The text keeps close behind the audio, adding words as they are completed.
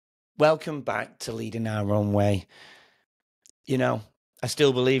Welcome back to Leading Our Own Way. You know, I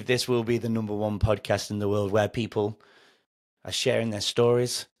still believe this will be the #1 podcast in the world where people are sharing their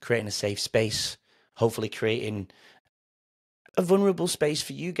stories, creating a safe space, hopefully creating a vulnerable space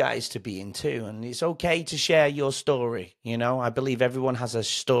for you guys to be in too. And it's okay to share your story. I believe everyone has a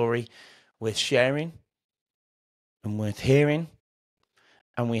story worth sharing and worth hearing.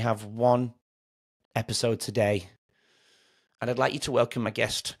 And we have one episode today. And I'd like you to welcome my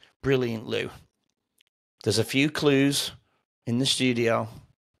guest, Brilliant Lou. There's a few clues in the studio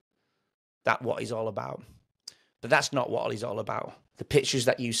that what he's all about. But that's not what he's all about. The pictures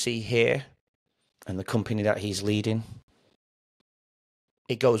that you see here and the company that he's leading,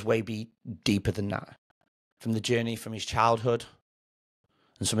 it goes way deeper than that. From the journey from his childhood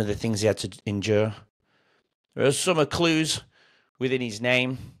and some of the things he had to endure. There are some clues within his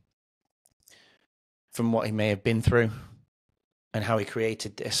name from what he may have been through and how he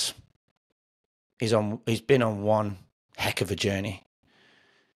created this. He's been on one heck of a journey.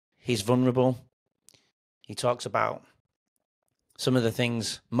 He's vulnerable. He talks about some of the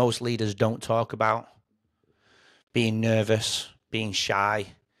things most leaders don't talk about. Being nervous, being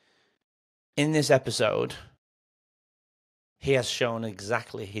shy. In this episode, he has shown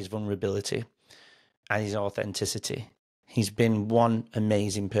exactly his vulnerability and his authenticity. He's been one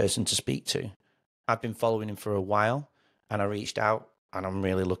amazing person to speak to. I've been following him for a while and I reached out and I'm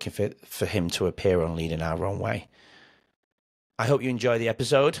really looking for him to appear on Leading Our Own Way. I hope you enjoy the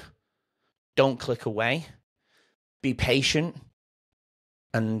episode. Don't click away. Be patient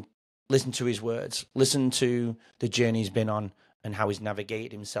and listen to his words. Listen to the journey he's been on and how he's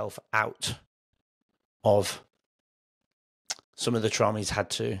navigated himself out of some of the trauma he's had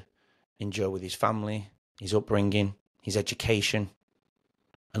to endure with his family, his upbringing, his education,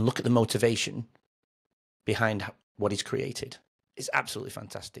 and look at the motivation behind what he's created. It's absolutely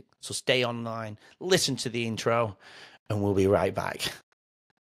fantastic. So stay online, listen to the intro, and we'll be right back.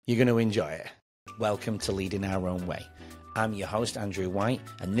 You're going to enjoy it. Welcome to Leading Our Own Way. I'm your host, Andrew White,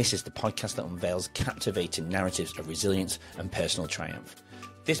 and this is the podcast that unveils captivating narratives of resilience and personal triumph.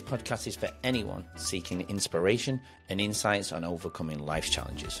 This podcast is for anyone seeking inspiration and insights on overcoming life's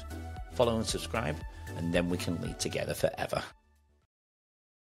challenges. Follow and subscribe, and then we can lead together forever.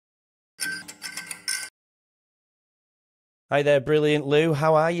 Hi there, Brilliant Lou.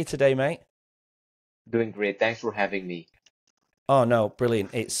 How are you today, mate? Doing great. Thanks for having me. Oh, no,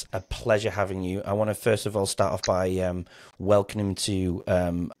 brilliant. It's a pleasure having you. I want to first of all start off by welcoming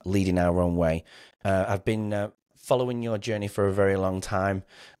to Leading Our Own Way. I've been following your journey for a very long time.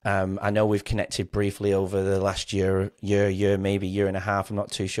 I know we've connected briefly over the last year, maybe year and a half. I'm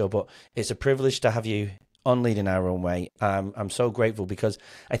not too sure, but it's a privilege to have you on Leading Our Own Way. I'm so grateful because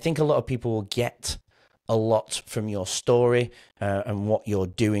I think a lot of people will get a lot from your story and what you're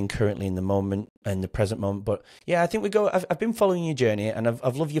doing currently in the present moment. But yeah, I think I've been following your journey and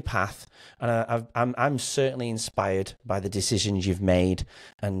I've loved your path, and I'm certainly inspired by the decisions you've made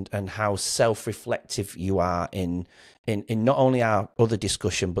and how self-reflective you are in not only our other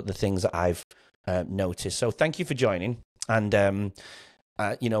discussion but the things that I've noticed. So thank you for joining and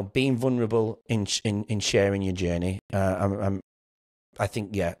being vulnerable in sharing your journey. I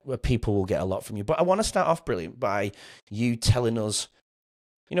think, people will get a lot from you. But I want to start off, Brilliant, by you telling us,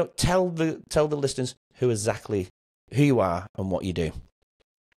 tell the listeners who you are and what you do.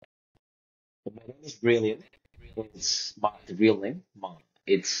 My name is Brilliant. It's the real name.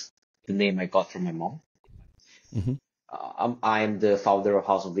 It's the name I got from my mom. Mm-hmm. I'm the founder of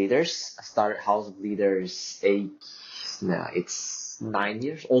House of Leaders. I started House of Leaders it's 9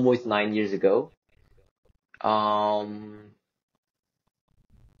 years, almost 9 years ago.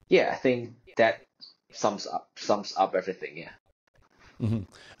 I think that sums up everything. Yeah. Mm-hmm.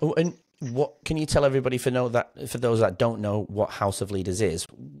 Oh, and what can you tell everybody for those that don't know what House of Leaders is?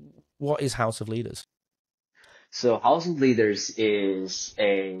 What is House of Leaders? So House of Leaders is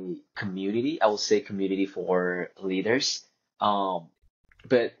a community. I would say community for leaders.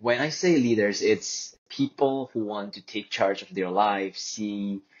 But when I say leaders, it's people who want to take charge of their life,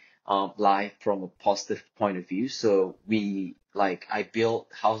 see life from a positive point of view. So I built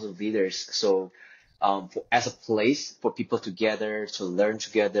House of Leaders. So as a place for people together, to learn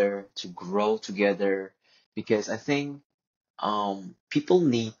together, to grow together, because I think people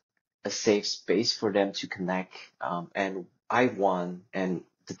need a safe space for them to connect. And I want, and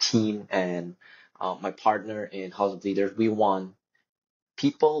the team and my partner in House of Leaders, we want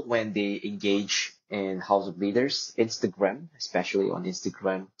people when they engage in House of Leaders, Instagram, especially on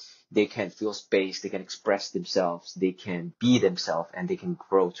Instagram, they can feel space, they can express themselves, they can be themselves, and they can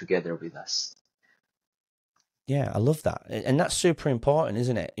grow together with us. Yeah, I love that, and that's super important,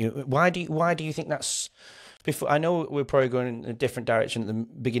 isn't it? Why do you think that's? Before I know we're probably going in a different direction at the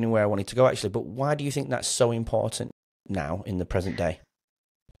beginning where I wanted to go actually, but why do you think that's so important now in the present day?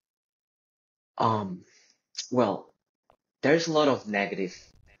 Um, well, there's a lot of negative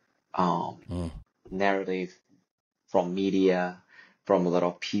um, Mm, narrative from media, from a lot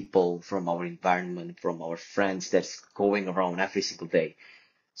of people, from our environment, from our friends that's going around every single day.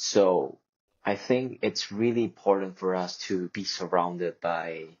 So I think it's really important for us to be surrounded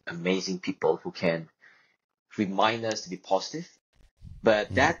by amazing people who can remind us to be positive,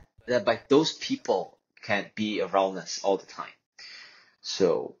 but mm, that by those people can't be around us all the time.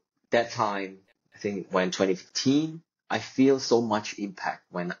 So that time, I think when 2015, I feel so much impact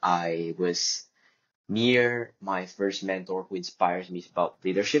when I was near my first mentor who inspires me about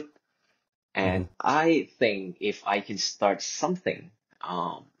leadership. mm, And I think if I can start something,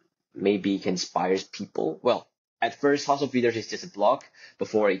 um, maybe it inspires people. Well, at first, House of Leaders is just a blog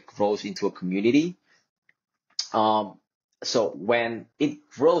before it grows into a community. Um, so when it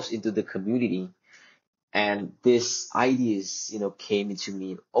grows into the community, and this ideas came into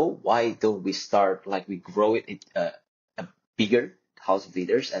me, oh, why don't we start, like, we grow it a bigger House of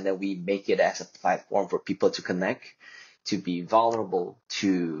Leaders, and then we make it as a platform for people to connect, to be vulnerable,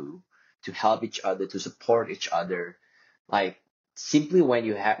 to help each other, to support each other. Like, simply when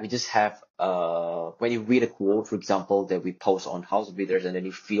we just have when you read a quote, for example, that we post on House of Leaders, and then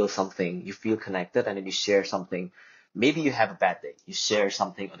you feel something, you feel connected, and then you share something. Maybe you have a bad day, you share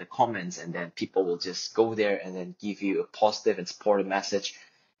something on the comments, and then people will just go there and then give you a positive and supportive message,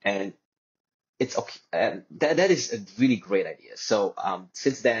 and it's okay. And that is a really great idea. So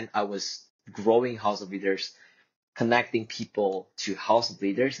since then, I was growing House of Leaders, connecting people to House of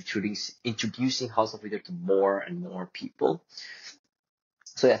Leaders, introducing House of Leaders to more and more people.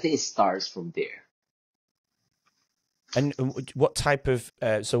 So I think it starts from there. And what type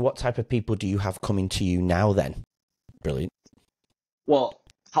of people do you have coming to you now then? Brilliant. Well,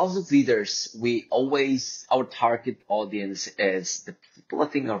 House of Leaders, we always, our target audience is the people, I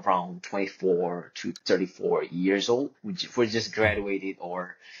think, around 24 to 34 years old, which were just graduated,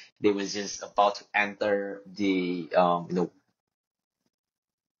 or they was just about to enter the,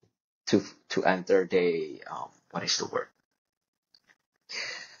 to enter the, what is the word?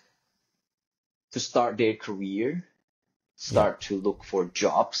 To start their career, Yeah. start to look for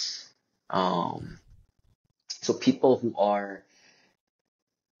jobs. Um, so people who are,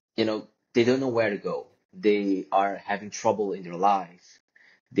 you know, they don't know where to go. They are having trouble in their life.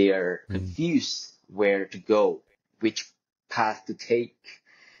 They are Mm, confused where to go, which path to take.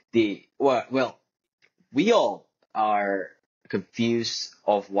 We all are confused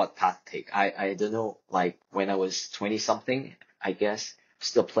of what path to take. I don't know, like when I was 20 something, I guess,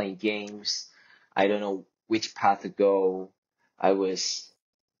 still playing games. I don't know which path to go. I was,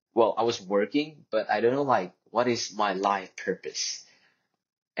 I was working, but I don't know, like, what is my life purpose?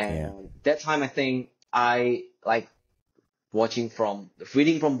 yeah. And that time, I think I like reading from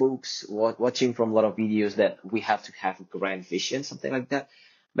books, watching from a lot of videos, that we have to have a grand vision, something like that.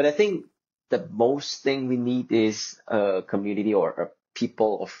 But I think the most thing we need is a community, or a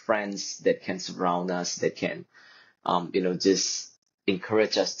people or friends that can surround us, that can, just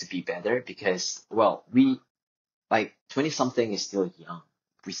encourage us to be better. Because, well, we, like, 20 something is still young.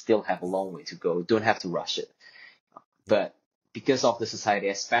 We still have a long way to go. Don't have to rush it. Yeah. But because of the society,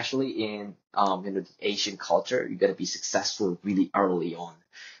 especially in the Asian culture, you gotta be successful really early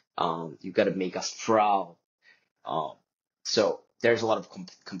on. You gotta make us proud. Um, so there's a lot of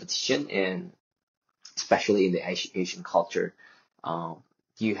competition, in especially in the Asian culture. Um,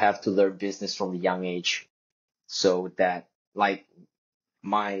 you have to learn business from a young age, so that, like,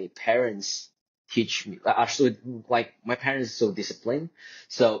 my parents teach me, are so, like, my parents are so disciplined.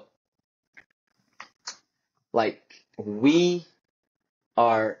 So, like, we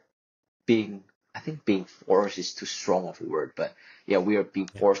are being, I think being forced is too strong of a word, but yeah, we are being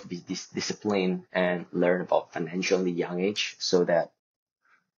Yeah. forced to be disciplined and learn about financial in the young age, so that,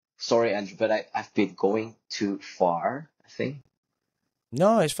 sorry, Andrew, but I've been going too far, I think.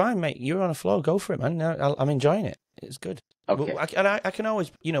 No, it's fine, mate. You're on a flow. Go for it, man. No, I'm enjoying it. It's good. Well, Okay. I can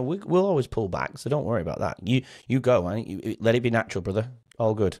always, we'll always pull back, so don't worry about that. You go, man. Let it be natural, brother.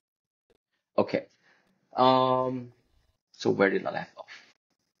 All good. Okay. Um, so where did I left off?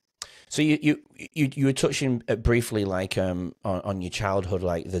 So you were touching briefly, like on your childhood,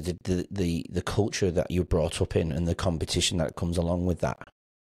 like the culture that you were brought up in and the competition that comes along with that.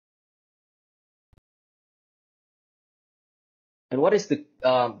 And what is the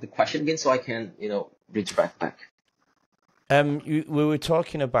question again, so I can, redirect back? We were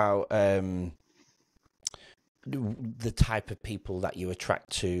talking about the type of people that you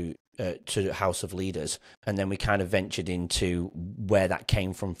attract to House of Leaders, and then we kind of ventured into where that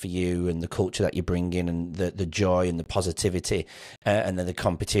came from for you and the culture that you bring in and the joy and the positivity, and then the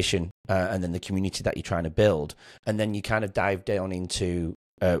competition, and then the community that you're trying to build, and then you kind of dive down into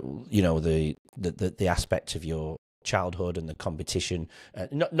the aspect of your childhood and the competition,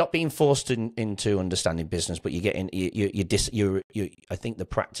 not being forced into understanding business, but you get in you I think the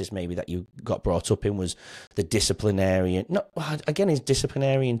practice maybe that you got brought up in was the disciplinarian. Not again, is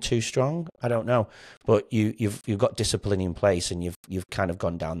disciplinarian too strong? I don't know, but you've got discipline in place, and you've kind of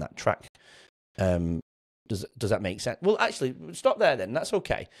gone down that track. Does that make sense? Well, actually, stop there then. That's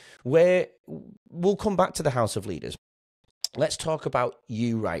okay. We'll come back to the House of Leaders. Let's talk about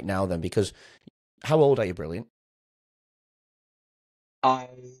you right now then, because how old are you, Brilliant? I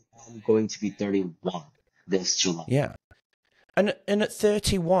am going to be 31 this July. Yeah. And at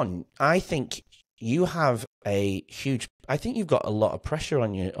 31, I think you have I think you've got a lot of pressure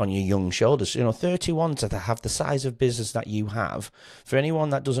on your young shoulders. 31 to have the size of business that you have. For anyone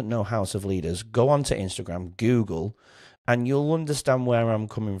that doesn't know House of Leaders, go onto Instagram, Google, and you'll understand where I'm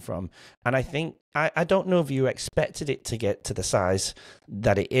coming from. And I think I don't know if you expected it to get to the size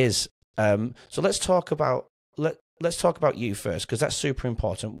that it is. So let's talk about you first, because that's super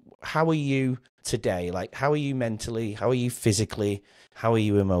important. How are you today? Like, how are you mentally? How are you physically? How are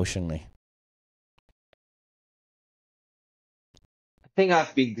you emotionally? I think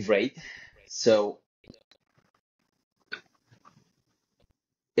I've been great. So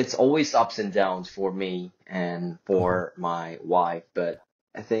it's always ups and downs for me and Hmm. for my wife, but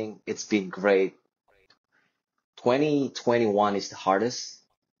I think it's been great. 2021 is the hardest.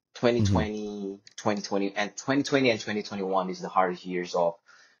 Hmm. 2020 and 2020 and 2021 is the hardest years of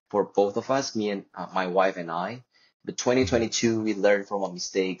for both of us, me and my wife and I. But Hmm. 2022 we learned from our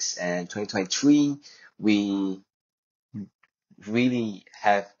mistakes, and 2023 we really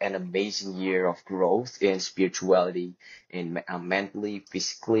have an amazing year of growth in spirituality, in mentally,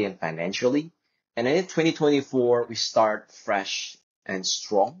 physically, and financially. And then in 2024 we start fresh and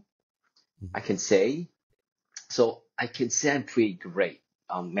strong, I can say. So I can say I'm pretty great,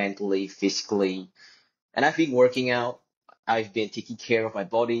 mentally, physically, and I've been working out. I've been taking care of my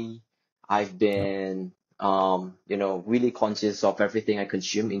body. I've Yeah. been, really conscious of everything I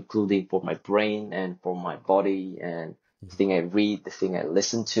consume, including for my brain and for my body and the thing I read, the thing I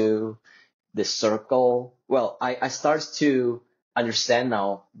listen to, the circle. Well, I start to understand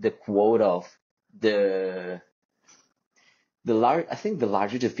now the quote of the I think the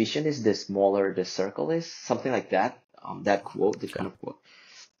larger the vision is, the smaller the circle is, something like that. That quote, the kind Okay. of quote.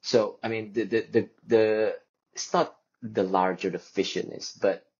 So, I mean, it's not the larger the vision is,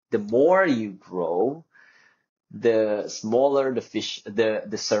 but the more you grow, the smaller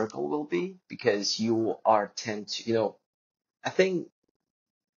the circle will be, because you are tend to, I think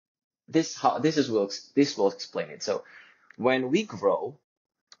this will explain it. So when we grow,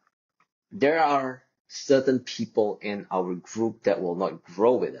 there are certain people in our group that will not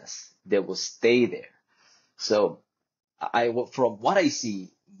grow with us. They will stay there. So from what I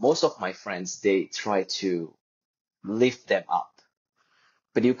see, most of my friends, they try to lift them up.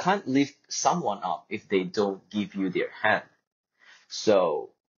 But you can't lift someone up if they don't give you their hand.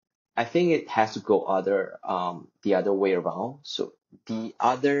 So I think it has to go the other way around. So the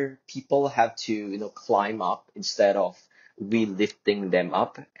other people have to, climb up instead of we lifting them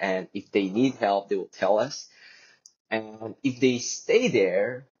up. And if they need help, they will tell us. And if they stay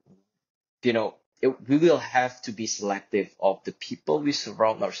there, we will have to be selective of the people we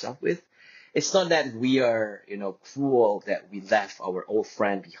surround ourselves with. It's not that we are, cruel that we left our old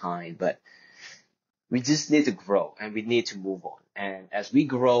friend behind, but we just need to grow and we need to move on. And as we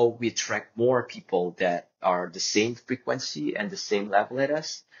grow, we attract more people that are the same frequency and the same level as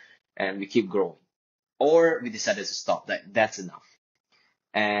us, and we keep growing. Or we decided to stop. That's enough.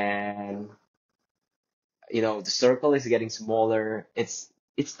 And the circle is getting smaller. It's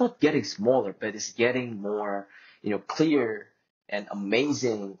not getting smaller, but it's getting more, clear and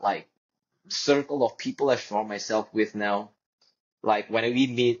amazing. Like circle of people I surround myself with now. Like when we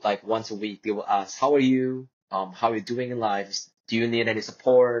meet like once a week, they will ask, "How are you? How are you doing in life? Do you need any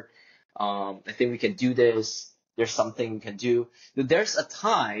support? I think we can do this. There's something we can do." There's a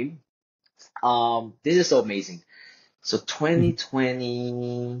time. This is so amazing. So Mhm.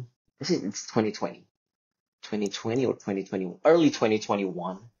 2020, it's 2020. 2020 or 2021, early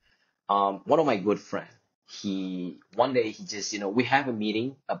 2021. One of my good friend, one day he just, we have a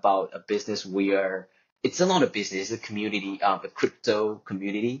meeting about a business it's not a business, it's a community, a crypto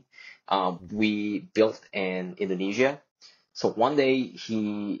community, we built in Indonesia. So one day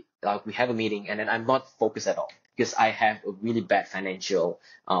like we have a meeting, and then I'm not focused at all because I have a really bad financial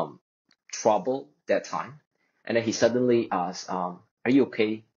trouble that time. And then he suddenly asked, "Are you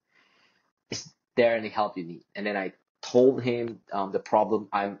okay? Is there any help you need?" And then I told him the problem.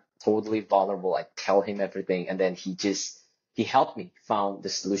 I'm totally vulnerable. I tell him everything, and then he helped me found the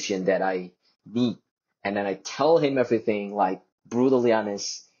solution that I need. And then I tell him everything like brutally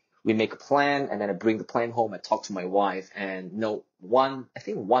honest. We make a plan, and then I bring the plan home. I talk to my wife, and no one, I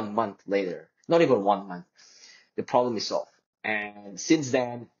think 1 month later, not even 1 month, the problem is solved. And since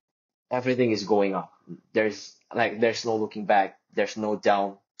then, everything is going up. There's no looking back. There's no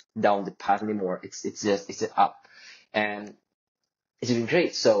down the path anymore. It's just up, and it's been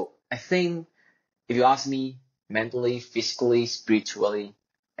great. So I think if you ask me, mentally, physically, spiritually,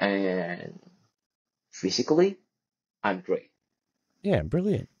 and physically, I'm great. Yeah,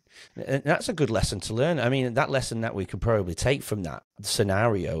 brilliant. And that's a good lesson to learn. I mean, that lesson that we could probably take from that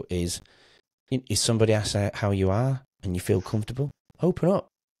scenario is somebody asks how you are and you feel comfortable, open up.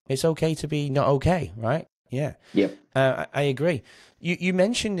 It's okay to be not okay, right? Yeah. Yep. I agree. You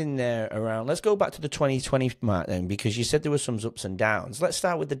mentioned in there around, let's go back to the 2020 mark then, because you said there were some ups and downs. Let's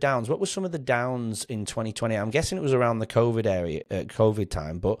start with the downs. What were some of the downs in 2020? I'm guessing it was around the COVID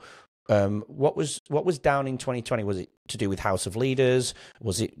time, but what was down in 2020? Was it to do with House of Leaders?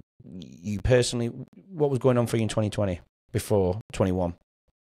 Was it you personally? What was going on for you in 2020 before 21?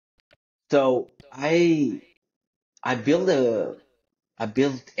 So I built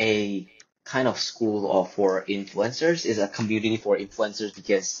a kind of school of for influencers, is a community for influencers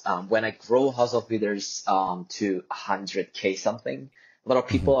because when I grow House of Leaders to 100K something, a lot of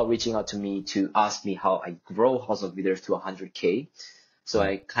Hmm. people are reaching out to me to ask me how I grow House of Leaders to 100K. So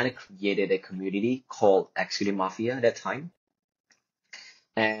Right. I kind of created a community called Executive Mafia at that time,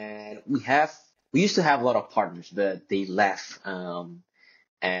 and we used to have a lot of partners, but they left.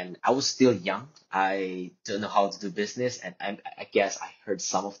 And I was still young. I don't know how to do business, and I guess I heard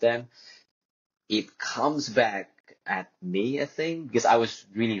some of them. It comes back at me, I think, because I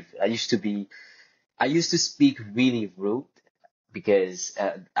used to speak really rude because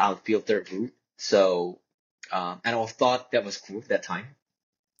unfiltered rude. So, and I thought that was cool at that time.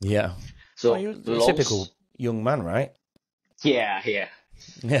 Yeah. Well, So you're a long, typical young man, right? yeah, yeah.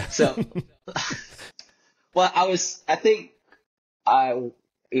 Yeah. So, well, I think I,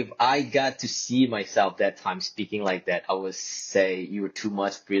 if I got to see myself that time speaking like that, I would say you were too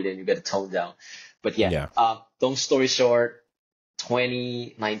much brilliant. You got to tone down. But yeah, Yeah. long story short,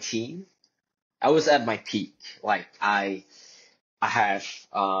 2019, I was at my peak. Like I have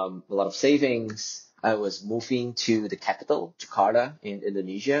a lot of savings. I was moving to the capital, Jakarta in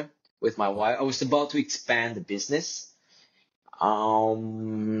Indonesia with my wife. I was about to expand the business.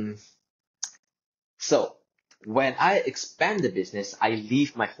 Um, so when I expand the business, I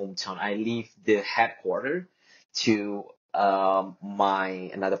leave my hometown. I leave the headquarters to my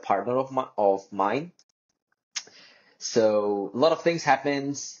another partner of mine. So a lot of things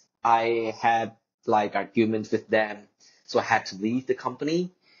happens. I had like arguments with them, so I had to leave the company.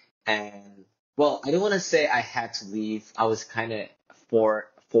 And well, I don't want to say I had to leave. I was kind of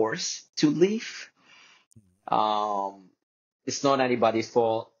forced to leave. Um, it's not anybody's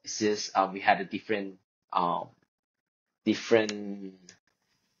fault. It's just we had a um different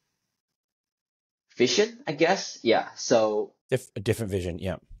vision, I guess. Yeah. So A different vision.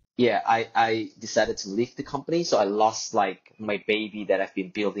 Yeah. yeah, I decided to leave the company. So I lost like my baby that I've been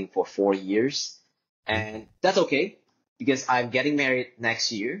building for 4 years. Mhm. And that's okay because I'm getting married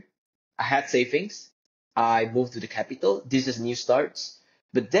next year. I had savings. I moved to the capital. This is new starts.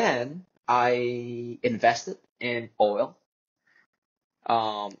 But then I invested in oil.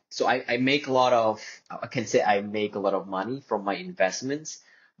 So I make a lot of, I can say I make a lot of money from my investments.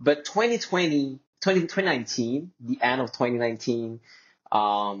 But 2019, the end of 2019,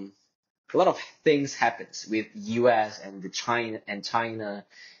 a lot of things happens with US and the China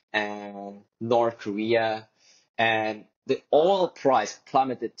and North Korea, and the oil price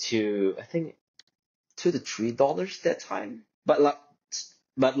plummeted to I think $2 to $3 that time. But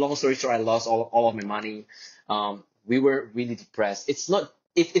long story short, I lost all of my money. We were really depressed. It's not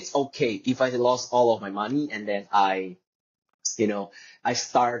if it's okay if I lost all of my money and then you know, I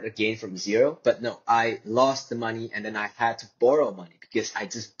start again from zero. But no, I lost the money and then I had to borrow money because I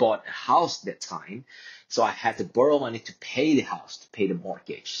just bought a house that time. So I had to borrow money to pay the house, to pay the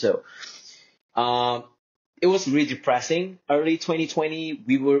mortgage. So um, it was really depressing. Early 2020,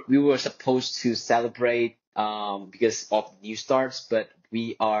 we were supposed to celebrate because of new starts, but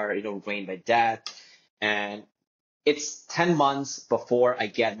we are ruined by that. And it's 10 months before I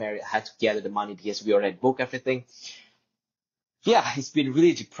get married. I had to gather the money because we already booked everything. yeah, it's been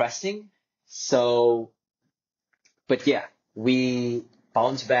really depressing. So, but yeah, we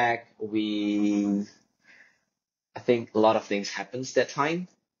bounced back. I think a lot of things happens that time.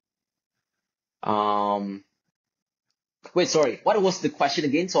 Um, Wait, sorry. What was the question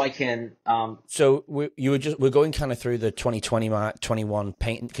again? So I can So we're going kind of through the 2020 mark, 21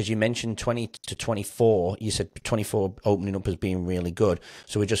 paint, because you mentioned 20 to 24. You said 24 opening up as being really good.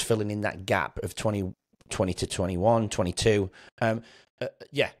 So we're just filling in that gap of 20 to 21, 22.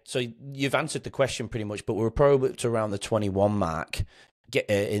 Yeah, so you've answered the question pretty much, but we're probably up to around the 21 mark.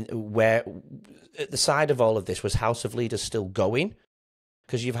 Where at the side of all of this, was House of Leaders still going?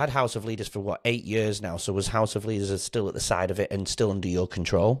 Because you've had House of Leaders for what, 8 years now. So was House of Leaders still at the side of it and still under your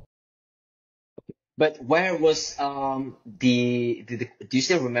control? but where was do you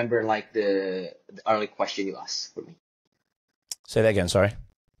still remember like the early question you asked for me? Say that again. Sorry.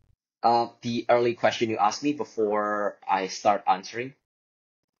 The early question you asked me before I start answering.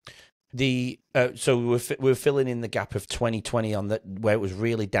 So we're filling in the gap of 2020 on that where it was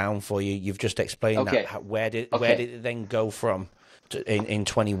really down for you. You've just explained that. Okay. Where did Okay. it then go from in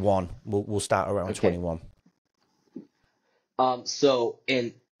 21? We'll start around Okay. 21. So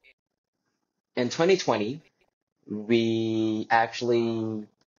in 2020, we actually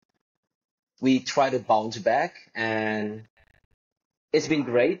we try to bounce back, and it's been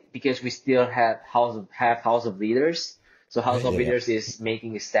great because we still have House of Leaders. So House of Yeah. Leaders is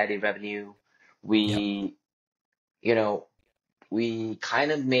making a steady revenue. Yep. We, you know, we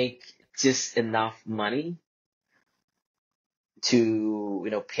kind of make just enough money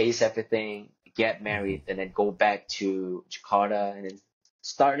to, pace everything, get Mm-hmm. married, and then go back to Jakarta and then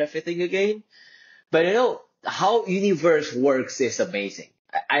start everything again. But how universe works is amazing.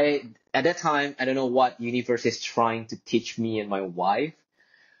 I at that time I don't know what universe is trying to teach me and my wife,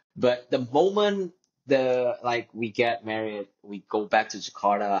 but the moment we get married, we go back to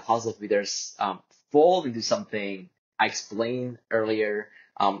Jakarta, House of Leaders fall into something I explained earlier.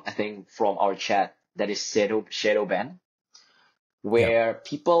 I think from our chat, that is shadow ban, Yep. where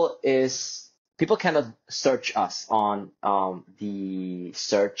people cannot search us on the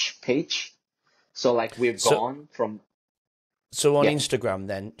search page. So like we're So gone from. so on Yeah. Instagram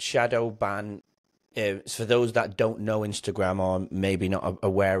then shadow ban. For those that don't know Instagram or maybe not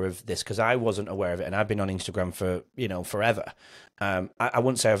aware of this, because I wasn't aware of it, and I've been on Instagram for forever. I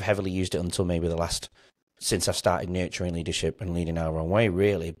wouldn't say I've heavily used it until maybe since I've started nurturing leadership and leading our own way,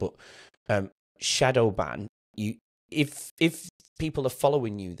 really. But shadow ban, if people are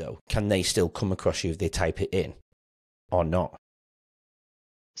following you though, can they still come across you if they type it in or not?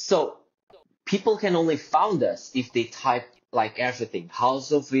 So people can only find us if they type like everything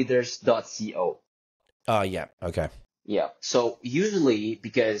houseofleaders.co. Oh yeah, okay, Yeah. So usually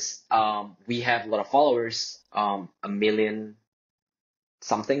because we have a lot of followers, a million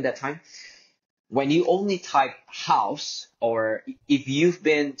something that time. When you only type house, or if you've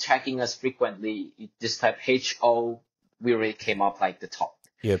been tracking us frequently, you just type HO, we already came up like the top.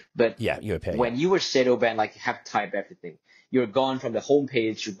 you're But yeah, you're a pair, yeah. when you were shadow banned, like you have to type everything. You're gone from the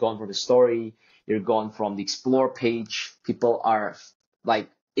homepage, you're gone from the story, you're gone from the explore page. People are like,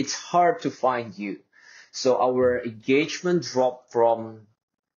 it's hard to find you. So our engagement dropped from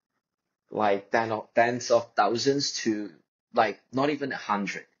like tens of thousands to like not even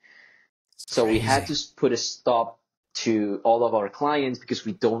 100. It's So we had crazy. to put a stop to all of our clients because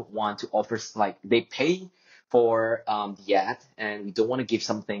we don't want to offer like they pay for the ad, and we don't want to give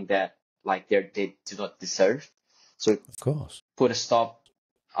something that like they do not deserve. So Of course. put a stop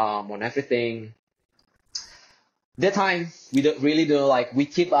on everything. That time we don't really know, like we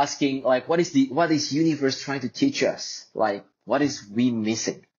keep asking like what is universe trying to teach us? Like what is we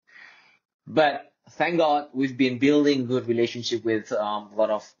missing? But thank God we've been building good relationship with a lot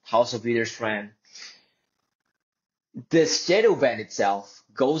of House of Leaders friends. The shadow ban itself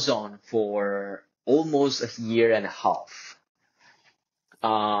goes on for almost a year and a half.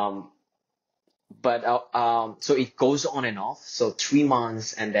 Um, so it goes on and off. So 3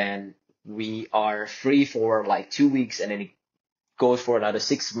 months, and then we are free for like 2 weeks, and then it goes for another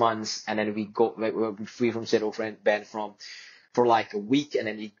 6 months, and then we're free from shadow ban for like a week, and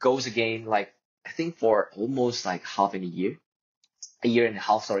then it goes again like I think for almost like a year and a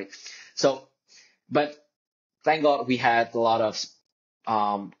half. Sorry. So, but thank God we had a lot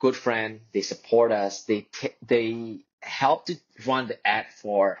of good friends. They support us. They help to run the ad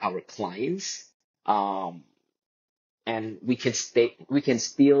for our clients. Um, and we can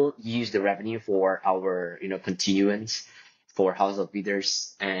still use the revenue for our continuance for House of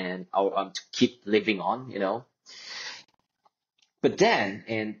Leaders and our to keep living on. But then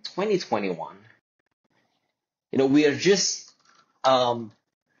in 2021, we are just um,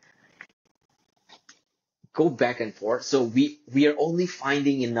 go back and forth. So we are only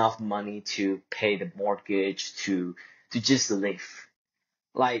finding enough money to pay the mortgage to just live.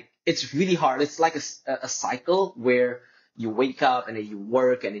 Like it's really hard. It's like a cycle where you wake up and then you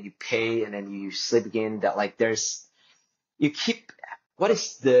work and then you pay and then you sleep again. That like there's you keep what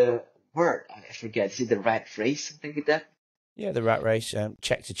is the word? I forget. Is it the rat race? Something like that? Yeah, the rat race,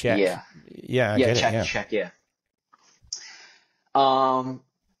 check to check. Yeah. Yeah, I Yeah, get it. check, Yeah. check, yeah. Um,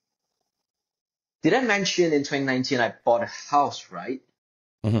 did I mention in 2019 I bought a house, right?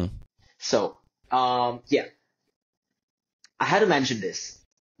 Hmm. So, yeah, I had to mention this.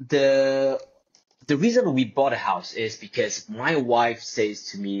 The the reason we bought a house is because my wife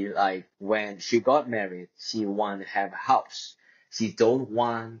says to me like when she got married, she want to have a house. She don't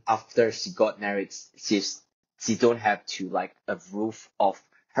want after she got married, she don't have to like a roof of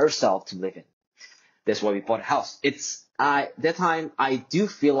herself to live in. That's why we bought a house. It's I that time I do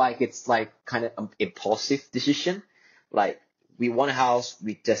feel like it's like kind of an impulsive decision. Like we want a house,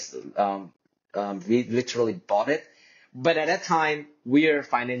 we just we literally bought it. But at that time we are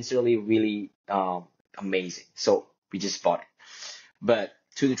financially really amazing, so we just bought it. But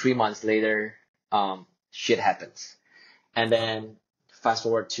 2 to 3 months later, shit happens, and then fast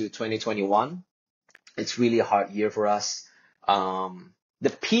forward to 2021. It's really a hard year for us. The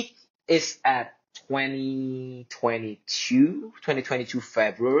peak is at 2022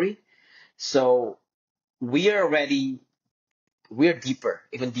 February. So we are already, we're deeper,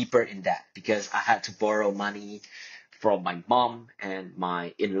 even deeper in that because I had to borrow money from my mom and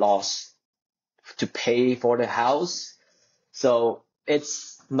my in-laws to pay for the house. So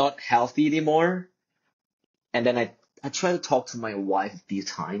it's not healthy anymore. And then I tried to talk to my wife a few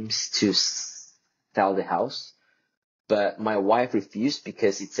times to sell the house. But my wife refused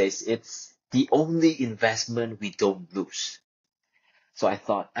because it says it's the only investment we don't lose. So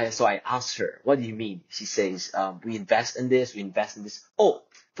so I asked her, what do you mean? She says, we invest in this, we invest in this. Oh,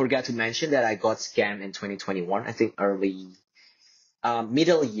 forgot to mention that I got scammed in 2021. I think early,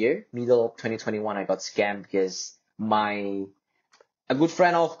 middle of 2021, I got scammed because a good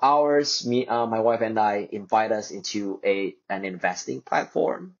friend of ours, my wife and I invite us into an investing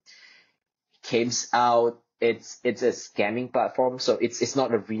platform. Comes out it's a scamming platform, so it's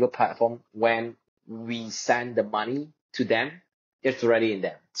not a real platform. When we send the money to them, it's already in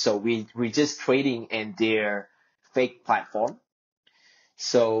them, so we just trading in their fake platform.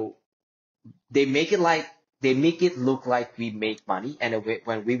 So they make it like they make it look like we make money, and then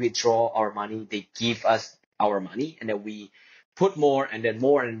when we withdraw our money they give us our money, and then we put more and then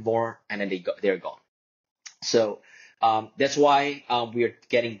more and more, and then they're gone. So that's why we're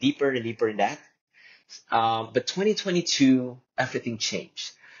getting deeper and deeper in that. But 2022, everything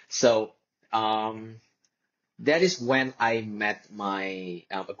changed. So um, that is when I met my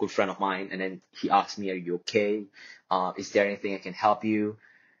a good friend of mine, and then he asked me, "Are you okay? Is there anything I can help you?"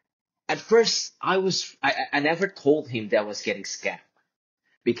 At first, I never told him that I was getting scammed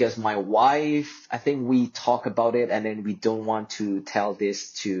because my wife, I think we talk about it, and then we don't want to tell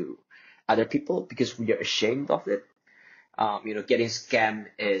this to other people because we are ashamed of it. Getting scammed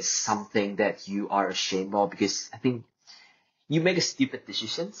is something that you are ashamed of because I think you make a stupid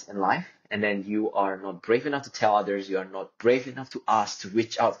decisions in life and then you are not brave enough to tell others, you are not brave enough to ask to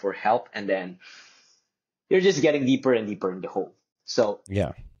reach out for help, and then you're just getting deeper and deeper in the hole. So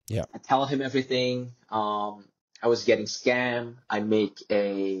Yeah. Yeah. I tell him everything. I was getting scammed. I make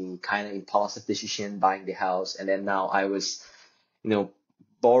a kind of impulsive decision buying the house, and then now I was, you know,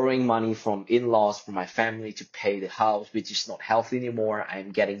 borrowing money from in-laws, from my family to pay the house, which is not healthy anymore.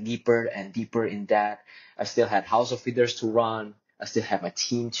 I'm getting deeper and deeper in that. I still had house of leaders to run. I still have my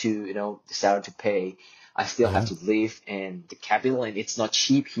team to, the salary to pay. I still have Yeah. to live in the capital, and it's not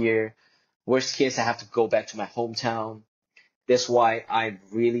cheap here. Worst case, I have to go back to my hometown. That's why I'm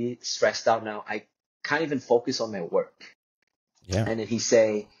really stressed out now. I can't even focus on my work. Yeah. And then he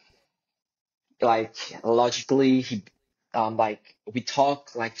say, like logically, like we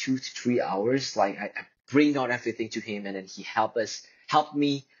talk like 2 to 3 hours. Like I bring out everything to him, and then he help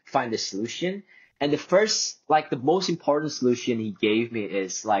me find the solution. And the first, like the most important solution he gave me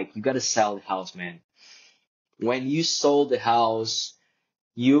is like, you gotta sell the house, man. When you sold the house,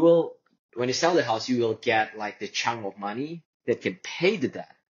 you will, when you sell the house, you will get like the chunk of money that can pay the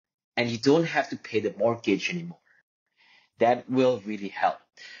debt, and you don't have to pay the mortgage anymore. That will really help.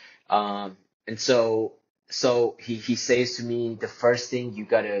 And so he says to me, the first thing you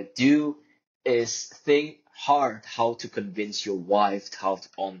gotta do is think hard how to convince your wife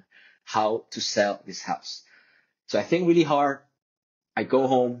on how to sell this house. So I think really hard. I go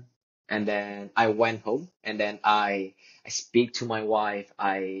home And then I went home, and then I speak to my wife.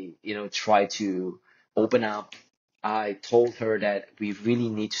 I, try to open up. I told her that we really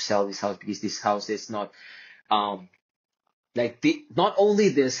need to sell this house because this house is not um not only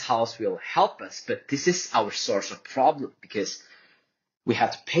this house will help us, but this is our source of problem because we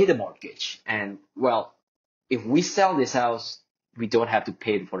have to pay the mortgage. And well, if we sell this house, we don't have to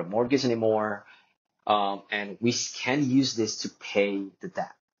pay for the mortgage anymore. And we can use this to pay the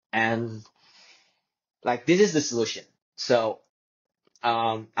debt. And like this is the solution. So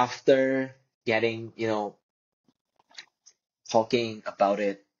after getting, talking about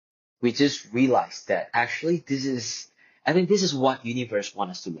it, we just realized that actually I think this is what universe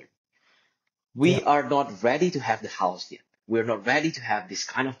wants us to learn. Yeah. We are not ready to have the house yet. We're not ready to have this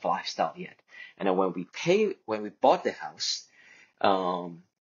kind of lifestyle yet. And then when we bought the house, um,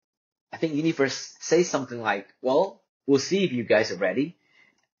 I think universe says something like, well, we'll see if you guys are ready.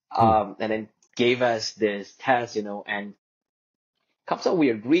 Mm. And then gave us this test, and comes out we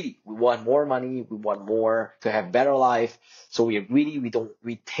are greedy. We want more money. We want more to have better life. So we are greedy.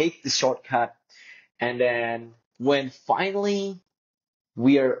 We take the shortcut. And then when finally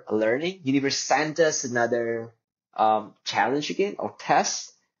we are learning, universe sent us another challenge again or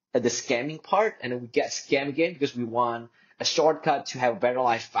test at the scamming part. And then we get scammed again because we want a shortcut to have a better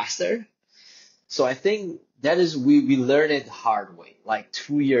life faster. So I think that is we learned it the hard way, like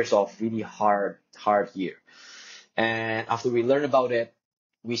 2 years of really hard year. And after we learned about it,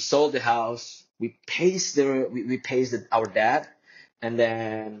 we sold the house. We paid our debt, and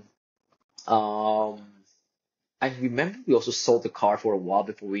then um, I remember we also sold the car for a while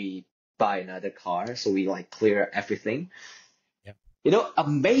before we buy another car. So we like clear everything. Yeah.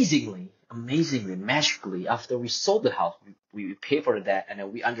 Amazingly, magically, after we sold the house, we pay for that, and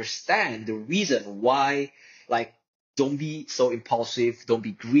then we understand the reason why, like, don't be so impulsive, don't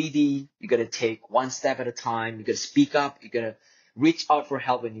be greedy. You gotta take one step at a time. You gotta speak up. You gotta reach out for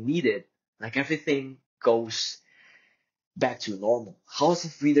help when you need it. Like everything goes back to normal. House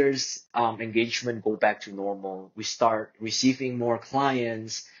of Readers engagement go back to normal. We start receiving more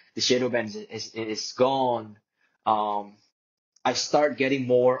clients. The shadow ban is gone. Um, I start getting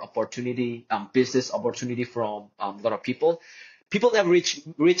more opportunity, business opportunity from a lot of people. People that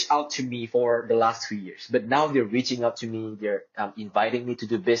reach out to me for the last 2 years, but now they're reaching out to me. They're inviting me to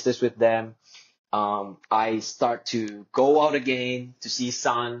do business with them. I start to go out again to see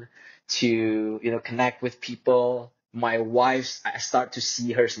sun, to connect with people. My wife, I start to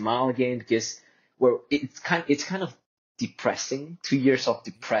see her smile again because it's kind of depressing. 2 years of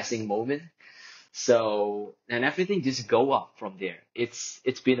depressing moment. So, and everything just go up from there. It's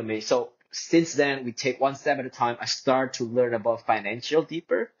been amazing. So since then, we take one step at a time. I start to learn about financial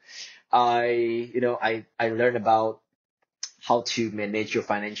deeper. I learn about how to manage your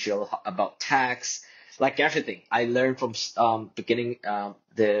financial, about tax, like everything. I learned from beginning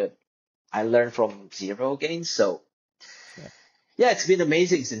the I learned from zero again. So Yeah. yeah, it's been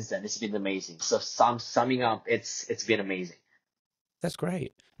amazing since then. It's been amazing. So summing up, it's been amazing. That's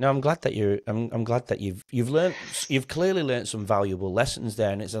great. No, I'm glad that I'm glad that you've clearly learned some valuable lessons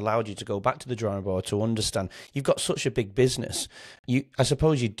there, and it's allowed you to go back to the drawing board to understand. You've got such a big business. I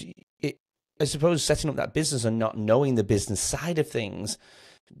suppose I suppose setting up that business and not knowing the business side of things,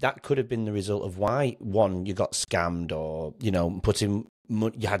 that could have been the result of why one you got scammed, or putting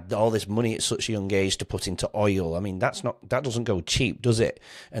you had all this money at such a young age to put into oil. I mean, that doesn't go cheap, does it?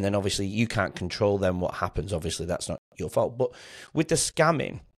 And then obviously you can't control then what happens. Obviously that's not your fault. But with the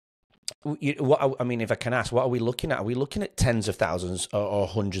scamming, I mean, if I can ask, what are we looking at? Are we looking at tens of thousands, or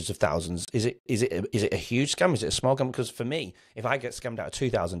hundreds of thousands? Is it a huge scam? Is it a small scam? Because for me, if I get scammed out of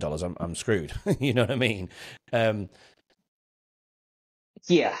 $2,000, I'm screwed. You know what I mean? Um,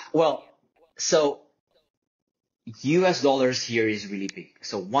 Yeah. Well, so US dollars here is really big.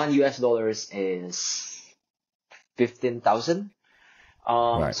 So one US dollars is 15,000.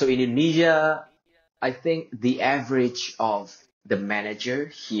 right. So in Indonesia, I think the average of the manager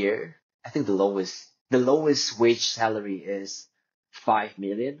here, I think the lowest wage salary is 5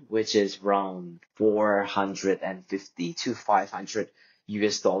 million, which is around 450 to 500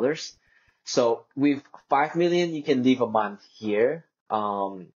 US dollars. So with 5 million, you can live a month here.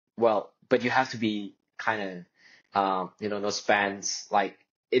 Well, but you have to be kind of, no spends, like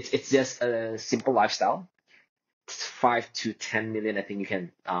it's just a simple lifestyle. 5 to 10 million, I think you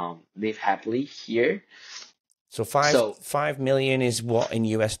can live happily here. So five So 5 million is what in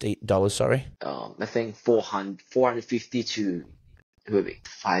USD dollars? Sorry. I think 450 to wait,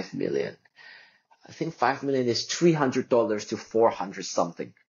 5 million. I think 5 million is $300 to 400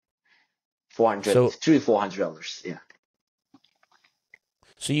 something. 400 So $300 to $400. Yeah.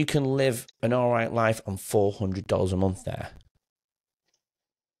 So you can live an all right life on $400 a month there.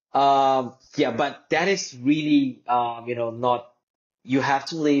 Yeah, but that is really, not, you have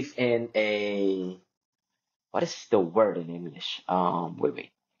to live in a, what is the word in English? Wait.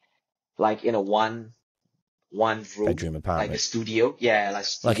 Like in a one room, Bedroom like a apartment. studio. Yeah, like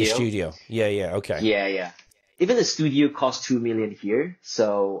Like a studio. studio. Yeah, okay. Yeah. Even the studio costs 2 million here.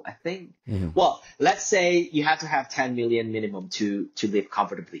 So I think, Hmm. well, let's say you have to have 10 million minimum to live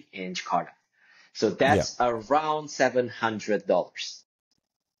comfortably in Jakarta. So Yeah, that's around $700.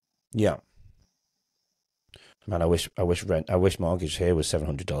 yeah. Man, I wish mortgage here was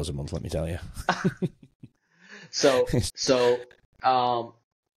 $700 a month, let me tell you. So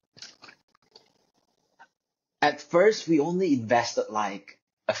at first we only invested like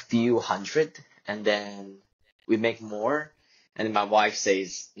a few hundred, and then we make more. And then my wife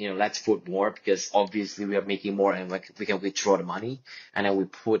says, let's put more because obviously we are making more and we can withdraw the money. And then we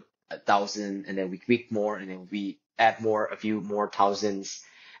put 1,000 and then we click more and then we add more, a few more thousands.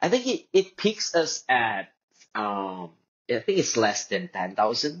 I think it peaks us at, I think it's less than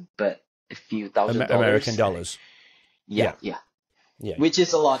 10,000, but a few thousand American dollars. And dollars. yeah, Yeah, yeah. yeah. Which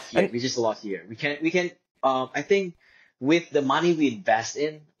is a lot here. And Which is a lot here. We can. I think with the money we invest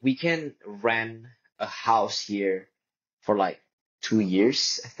in, we can rent a house here for like 2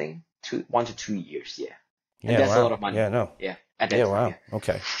 years. I think 1 to 2 years. Yeah, and yeah, that's a lot wow. of money. Yeah, no. Yeah, at that Yeah, time. wow. Yeah.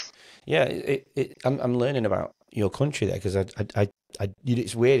 Okay. Yeah, I'm learning about your country there because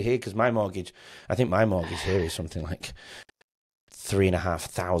it's weird here because I think my mortgage here is something like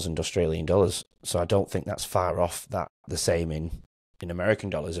 3,500 Australian dollars. So I don't think that's far off that the same in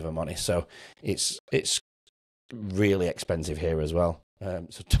American dollars, if I'm honest. So it's really expensive here as well.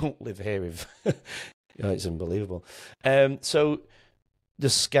 So don't live here if it's unbelievable. So the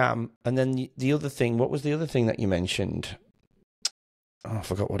scam, and then the other thing. What was the other thing that you mentioned? Oh, I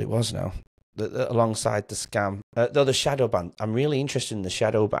forgot what it was now. Alongside the scam, the shadow ban. I'm really interested in the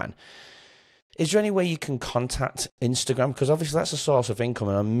shadow ban. Is there any way you can contact Instagram? Because obviously that's a source of income,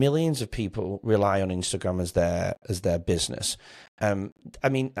 and millions of people rely on Instagram as their business. I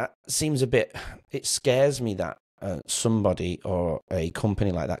mean, that seems a bit. It scares me that somebody or a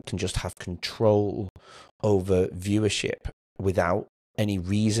company like that can just have control over viewership without any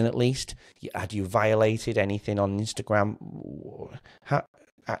reason. At least, had you violated anything on Instagram? How,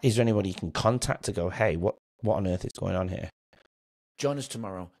 is there anybody you can contact to go, hey, what on earth is going on here? Join us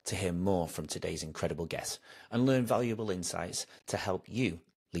tomorrow to hear more from today's incredible guests and learn valuable insights to help you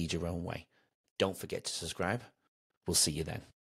lead your own way. Don't forget to subscribe. We'll see you then.